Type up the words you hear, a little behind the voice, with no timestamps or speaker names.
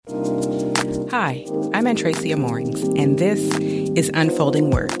Hi, I'm Antracia Moorings, and this is Unfolding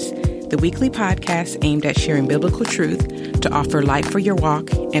Words, the weekly podcast aimed at sharing biblical truth to offer life for your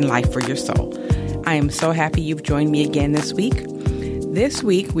walk and life for your soul. I am so happy you've joined me again this week. This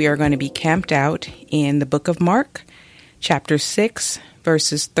week, we are going to be camped out in the book of Mark, chapter 6,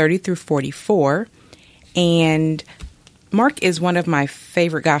 verses 30 through 44. And Mark is one of my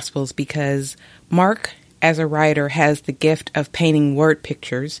favorite gospels because Mark, as a writer, has the gift of painting word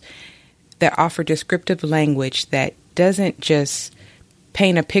pictures that offer descriptive language that doesn't just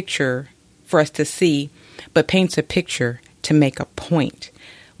paint a picture for us to see, but paints a picture to make a point,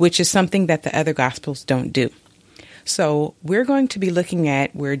 which is something that the other Gospels don't do. So we're going to be looking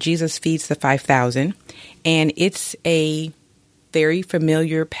at where Jesus feeds the 5,000, and it's a very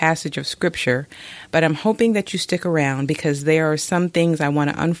familiar passage of Scripture, but I'm hoping that you stick around because there are some things I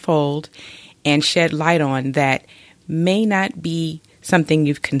want to unfold and shed light on that may not be something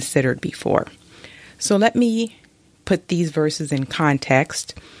you've considered before. So let me put these verses in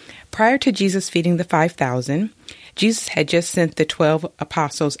context. Prior to Jesus feeding the 5,000, Jesus had just sent the 12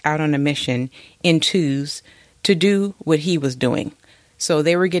 apostles out on a mission in twos to do what he was doing. So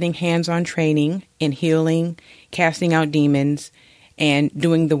they were getting hands-on training in healing, casting out demons, and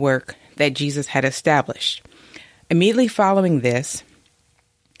doing the work that Jesus had established. Immediately following this,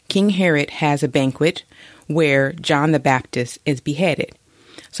 King Herod has a banquet where John the Baptist is beheaded.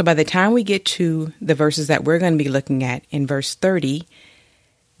 So by the time we get to the verses that we're going to be looking at in verse 30,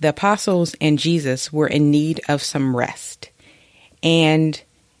 the apostles and Jesus were in need of some rest. And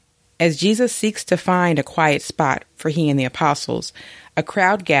as Jesus seeks to find a quiet spot for he and the apostles, a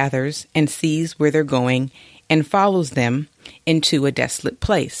crowd gathers and sees where they're going and follows them into a desolate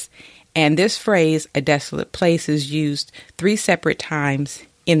place. And this phrase, a desolate place, is used 3 separate times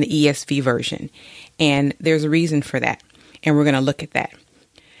in the ESV version. And there's a reason for that. And we're going to look at that.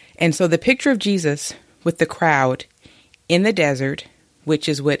 And so the picture of Jesus with the crowd in the desert, which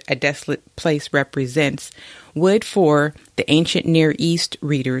is what a desolate place represents, would, for the ancient Near East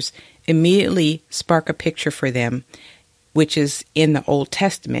readers, immediately spark a picture for them, which is in the Old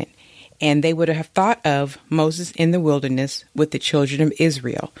Testament. And they would have thought of Moses in the wilderness with the children of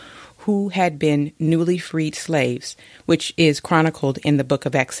Israel, who had been newly freed slaves, which is chronicled in the book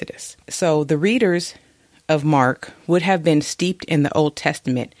of Exodus. So the readers of Mark would have been steeped in the Old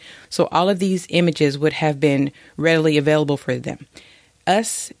Testament, so all of these images would have been readily available for them.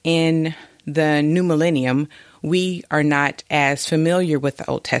 Us in the new millennium, we are not as familiar with the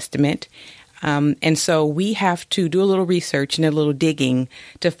Old Testament, and so we have to do a little research and a little digging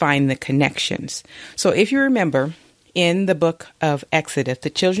to find the connections. So if you remember, in the book of Exodus, the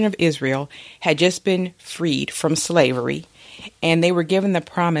children of Israel had just been freed from slavery, and they were given the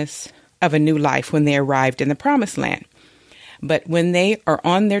promise of a new life when they arrived in the promised land. But when they are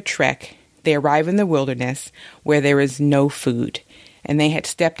on their trek, they arrive in the wilderness where there is no food. And they had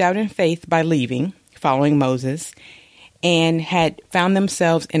stepped out in faith by leaving, following Moses, and had found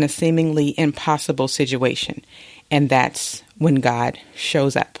themselves in a seemingly impossible situation. And that's when God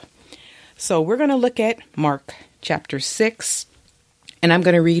shows up. So we're going to look at Mark chapter 6, and I'm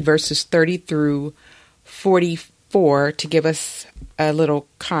going to read verses 30 through 44 to give us a little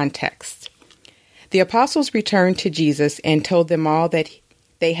context. The apostles returned to Jesus and told them all that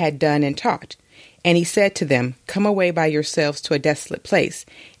they had done and taught. And he said to them, "Come away by yourselves to a desolate place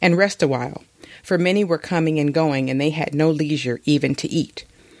and rest a while." For many were coming and going, and they had no leisure even to eat.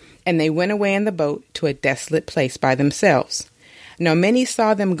 And they went away in the boat to a desolate place by themselves. Now many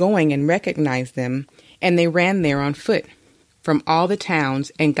saw them going and recognized them, and they ran there on foot from all the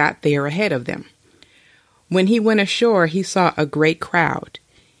towns and got there ahead of them. When he went ashore, he saw a great crowd,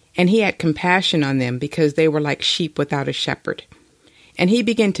 and he had compassion on them because they were like sheep without a shepherd. And he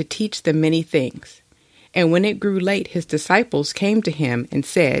began to teach them many things. And when it grew late, his disciples came to him and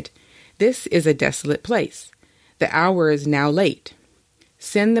said, "This is a desolate place. The hour is now late.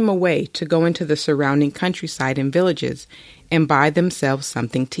 Send them away to go into the surrounding countryside and villages and buy themselves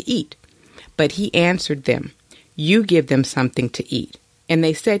something to eat." But he answered them, "You give them something to eat." And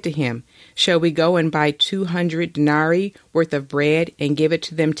they said to him, "Shall we go and buy 200 denarii worth of bread and give it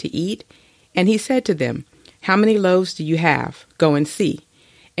to them to eat?" And he said to them, "How many loaves do you have? Go and see."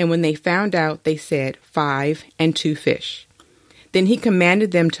 And when they found out, they said, 5 and 2 fish. Then he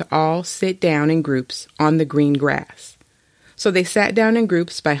commanded them to all sit down in groups on the green grass. So they sat down in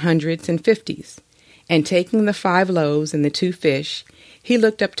groups by hundreds and fifties. And taking the 5 loaves and the 2 fish, he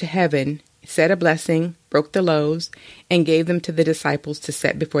looked up to heaven, said a blessing, broke the loaves, and gave them to the disciples to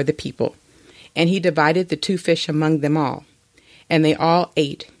set before the people. And he divided the 2 fish among them all. And they all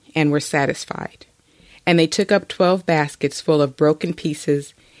ate and were satisfied. And they took up 12 baskets full of broken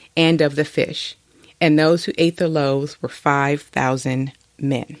pieces and of the fish. And those who ate the loaves were 5,000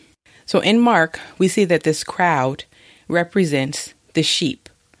 men. So in Mark, we see that this crowd represents the sheep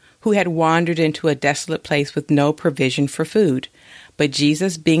who had wandered into a desolate place with no provision for food. But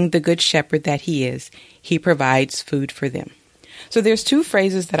Jesus, being the good shepherd that he is, he provides food for them. So there's two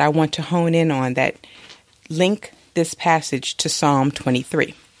phrases that I want to hone in on that link this passage to Psalm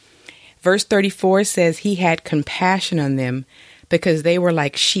 23. Verse 34 says he had compassion on them because they were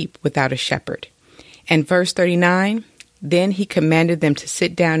like sheep without a shepherd. And verse 39, then he commanded them to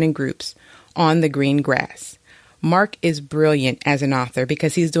sit down in groups on the green grass. Mark is brilliant as an author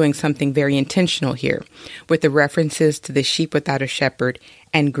because he's doing something very intentional here with the references to the sheep without a shepherd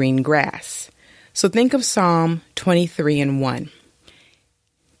and green grass. So think of Psalm 23 and 1.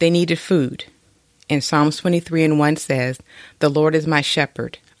 They needed food. And Psalms 23 and 1 says, the Lord is my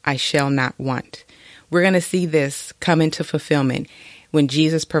shepherd, I shall not want. We're going to see this come into fulfillment when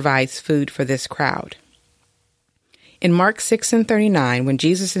Jesus provides food for this crowd. In Mark 6 and 39, when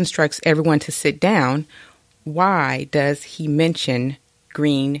Jesus instructs everyone to sit down, why does he mention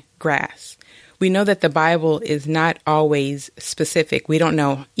green grass? We know that the Bible is not always specific. We don't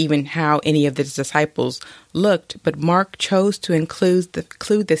know even how any of the disciples looked, but Mark chose to include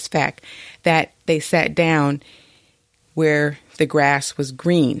this fact that they sat down where the grass was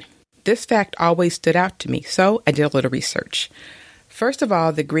green. This fact always stood out to me, so I did a little research. First of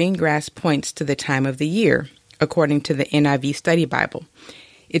all, the green grass points to the time of the year, according to the NIV Study Bible.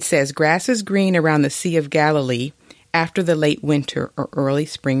 It says, grass is green around the Sea of Galilee after the late winter or early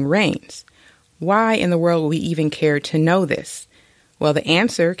spring rains. Why in the world would we even care to know this? Well, the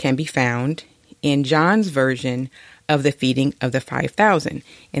answer can be found in John's version of the feeding of the 5,000.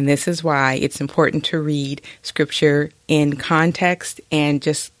 And this is why it's important to read Scripture in context and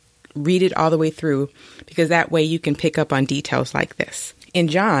just read it all the way through, because that way you can pick up on details like this. In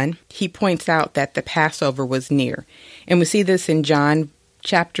John, he points out that the Passover was near. And we see this in John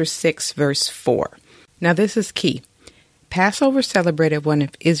chapter 6, verse 4. Now, this is key. Passover celebrated one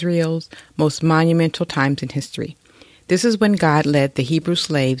of Israel's most monumental times in history. This is when God led the Hebrew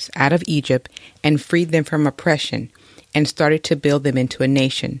slaves out of Egypt and freed them from oppression and started to build them into a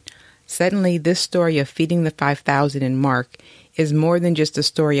nation. Suddenly, this story of feeding the 5,000 in Mark is more than just a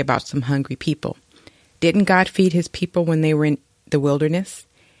story about some hungry people. Didn't God feed his people when they were in the wilderness?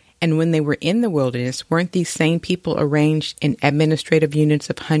 And when they were in the wilderness, weren't these same people arranged in administrative units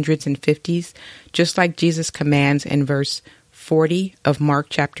of hundreds and fifties, just like Jesus commands in verse 40 of Mark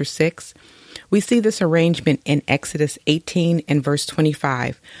chapter 6? We see this arrangement in Exodus 18 and verse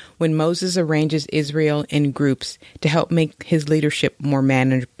 25, when Moses arranges Israel in groups to help make his leadership more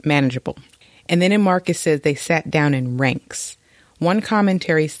manageable. And then in Mark it says they sat down in ranks. One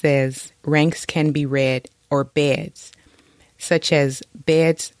commentary says ranks can be read or beds, such as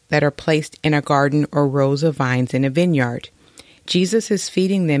beds that are placed in a garden or rows of vines in a vineyard. Jesus is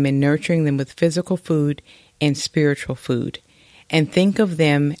feeding them and nurturing them with physical food and spiritual food. And think of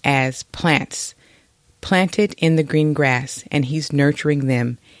them as plants planted in the green grass, and he's nurturing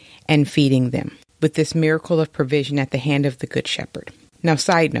them and feeding them with this miracle of provision at the hand of the Good Shepherd. Now,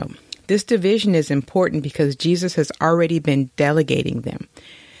 side note, this division is important because Jesus has already been delegating them.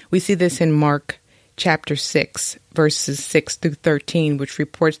 We see this in Mark chapter 6, verses 6 through 13, which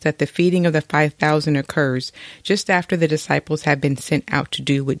reports that the feeding of the 5,000 occurs just after the disciples have been sent out to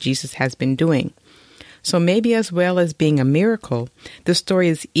do what Jesus has been doing. So maybe as well as being a miracle, the story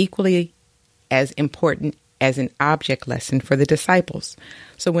is equally as important as an object lesson for the disciples.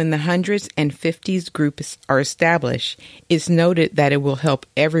 So when the hundreds and fifties groups are established, it's noted that it will help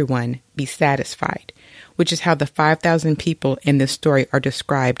everyone be satisfied, which is how the 5,000 people in this story are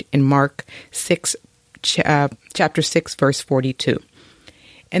described in Mark 6, chapter 6, verse 42.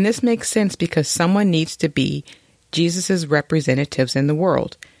 And this makes sense because someone needs to be Jesus' representatives in the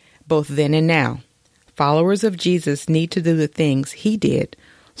world, both then and now. Followers of Jesus need to do the things he did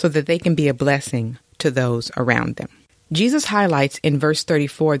so that they can be a blessing to those around them. Jesus highlights in verse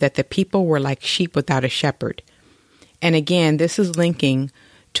 34 that the people were like sheep without a shepherd. And again, this is linking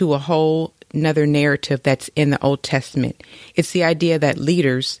to a whole another narrative that's in the Old Testament. It's the idea that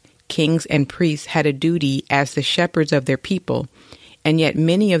leaders, kings and priests had a duty as the shepherds of their people, and yet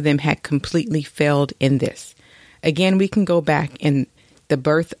many of them had completely failed in this. Again, we can go back in the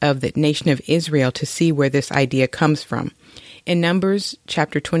birth of the nation of Israel to see where this idea comes from. In Numbers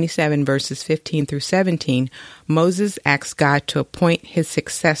chapter 27, verses 15 through 17, Moses asks God to appoint his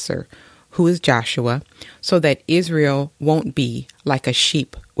successor, who is Joshua, so that Israel won't be like a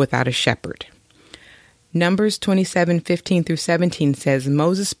sheep without a shepherd. Numbers 27:15 through 17 says,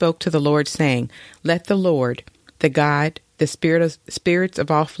 Moses spoke to the Lord, saying, Let the Lord, the God the spirits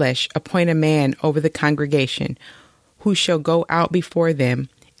of all flesh, appoint a man over the congregation, who shall go out before them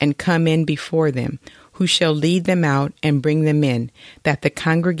and come in before them, who shall lead them out and bring them in, that the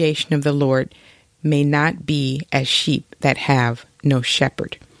congregation of the Lord may not be as sheep that have no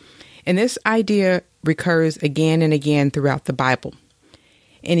shepherd. And this idea recurs again and again throughout the Bible.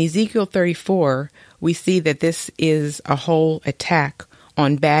 In Ezekiel 34, we see that this is a whole attack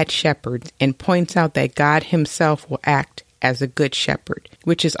on bad shepherds and points out that God himself will act as a good shepherd,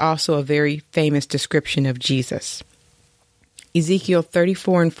 which is also a very famous description of Jesus. Ezekiel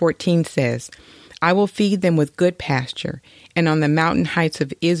 34:14 says, I will feed them with good pasture, and on the mountain heights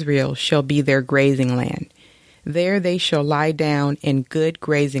of Israel shall be their grazing land. There they shall lie down in good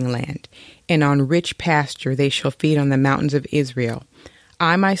grazing land, and on rich pasture they shall feed on the mountains of Israel.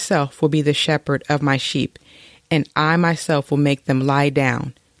 I myself will be the shepherd of my sheep, and I myself will make them lie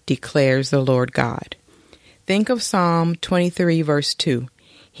down, declares the Lord God. Think of Psalm 23, verse 2.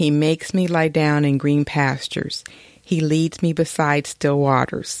 He makes me lie down in green pastures. He leads me beside still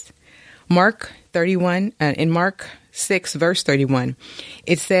waters. In Mark 6, verse 31,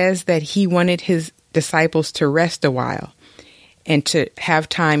 it says that he wanted his disciples to rest a while and to have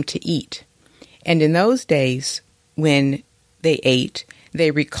time to eat. And in those days, when they ate,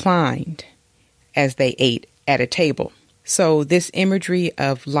 they reclined as they ate at a table. So this imagery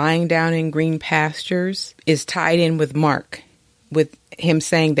of lying down in green pastures is tied in with Mark, with him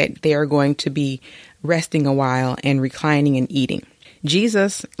saying that they are going to be resting a while and reclining and eating.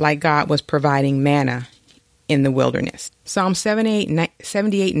 Jesus, like God, was providing manna in the wilderness. Psalm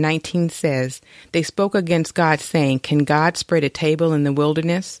 78:19 says, they spoke against God, saying, can God spread a table in the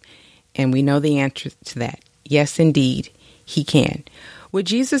wilderness? And we know the answer to that. Yes, indeed, he can. What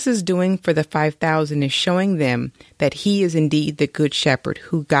Jesus is doing for the 5,000 is showing them that he is indeed the good shepherd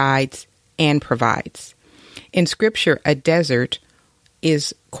who guides and provides. In Scripture, a desert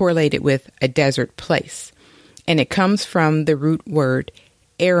is correlated with a desert place, and it comes from the root word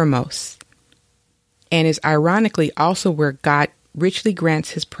eremos, and is ironically also where God richly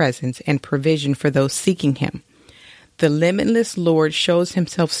grants his presence and provision for those seeking him. The limitless Lord shows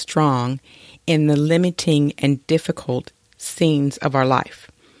himself strong in the limiting and difficult scenes of our life.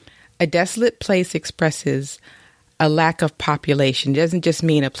 A desolate place expresses a lack of population. It doesn't just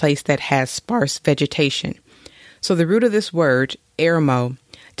mean a place that has sparse vegetation. So the root of this word, eremo,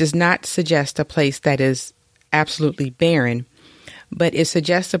 does not suggest a place that is absolutely barren, but it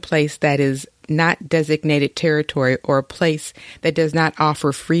suggests a place that is not designated territory or a place that does not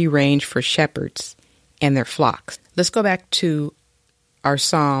offer free range for shepherds and their flocks. Let's go back to our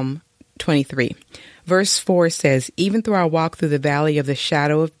Psalm 23. Verse 4 says, even though I walk through the valley of the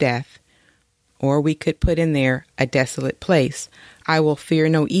shadow of death, or we could put in there a desolate place, I will fear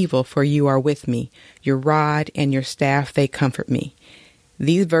no evil, for you are with me. Your rod and your staff, they comfort me.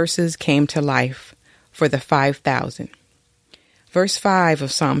 These verses came to life for the 5,000. Verse 5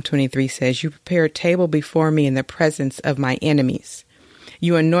 of Psalm 23 says, you prepare a table before me in the presence of my enemies.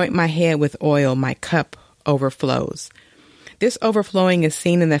 You anoint my head with oil, my cup overflows. This overflowing is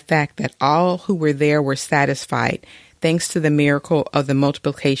seen in the fact that all who were there were satisfied, thanks to the miracle of the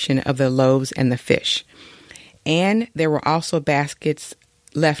multiplication of the loaves and the fish. And there were also baskets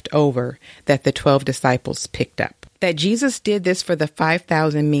left over that the 12 disciples picked up. That Jesus did this for the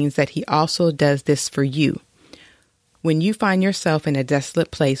 5,000 means that he also does this for you. When you find yourself in a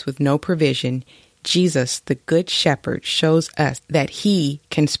desolate place with no provision, Jesus, the Good Shepherd, shows us that he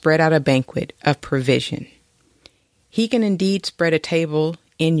can spread out a banquet of provision. He can indeed spread a table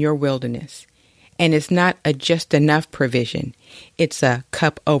in your wilderness. And it's not a just enough provision. It's a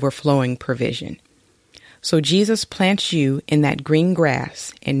cup overflowing provision. So Jesus plants you in that green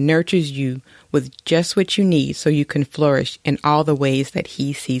grass and nurtures you with just what you need so you can flourish in all the ways that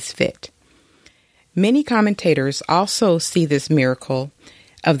he sees fit. Many commentators also see this miracle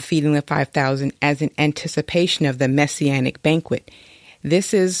of feeding the 5,000 as an anticipation of the messianic banquet.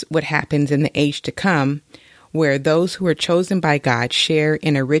 This is what happens in the age to come, where those who are chosen by God share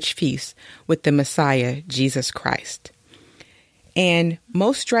in a rich feast with the Messiah, Jesus Christ. And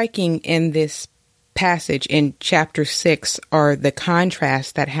most striking in this passage in chapter 6 are the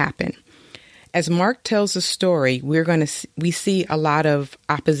contrasts that happen. As Mark tells the story, we see a lot of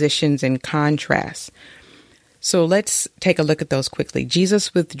oppositions and contrasts. So let's take a look at those quickly.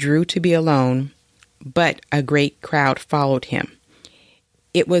 Jesus withdrew to be alone, but a great crowd followed him.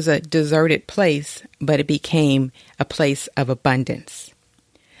 It was a deserted place, but it became a place of abundance.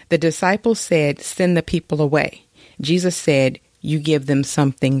 The disciples said, "Send the people away." Jesus said, "You give them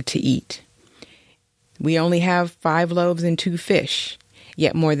something to eat." We only have 5 loaves and 2 fish.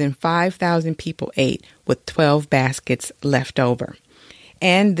 yet more than 5,000 people ate with 12 baskets left over.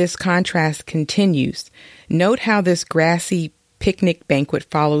 And this contrast continues. Note how this grassy picnic banquet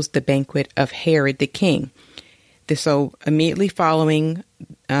follows the banquet of Herod the king. So immediately following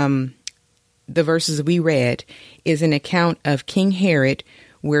the verses we read is an account of King Herod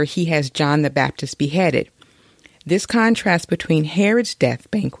where he has John the Baptist beheaded. This contrast between Herod's death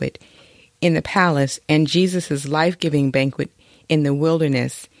banquet in the palace and Jesus' life-giving banquet in the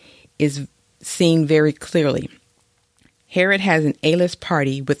wilderness is seen very clearly. Herod has an A-list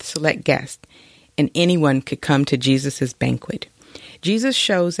party with select guests, and anyone could come to Jesus' banquet. Jesus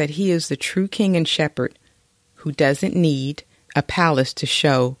shows that he is the true king and shepherd who doesn't need a palace to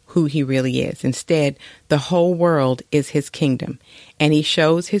show who he really is. Instead, the whole world is his kingdom, and he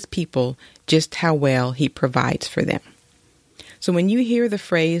shows his people just how well he provides for them. So when you hear the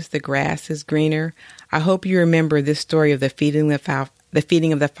phrase, the grass is greener, I hope you remember this story of the feeding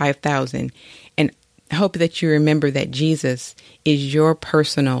of the 5,000, and I hope that you remember that Jesus is your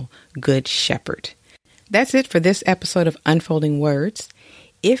personal good shepherd. That's it for this episode of Unfolding Words.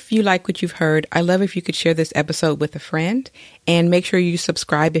 If you like what you've heard, I love if you could share this episode with a friend, and make sure you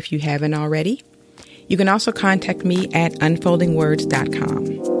subscribe if you haven't already. You can also contact me at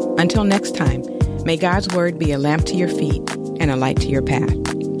unfoldingwords.com. Until next time, may God's word be a lamp to your feet and a light to your path.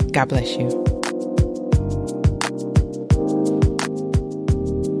 God bless you.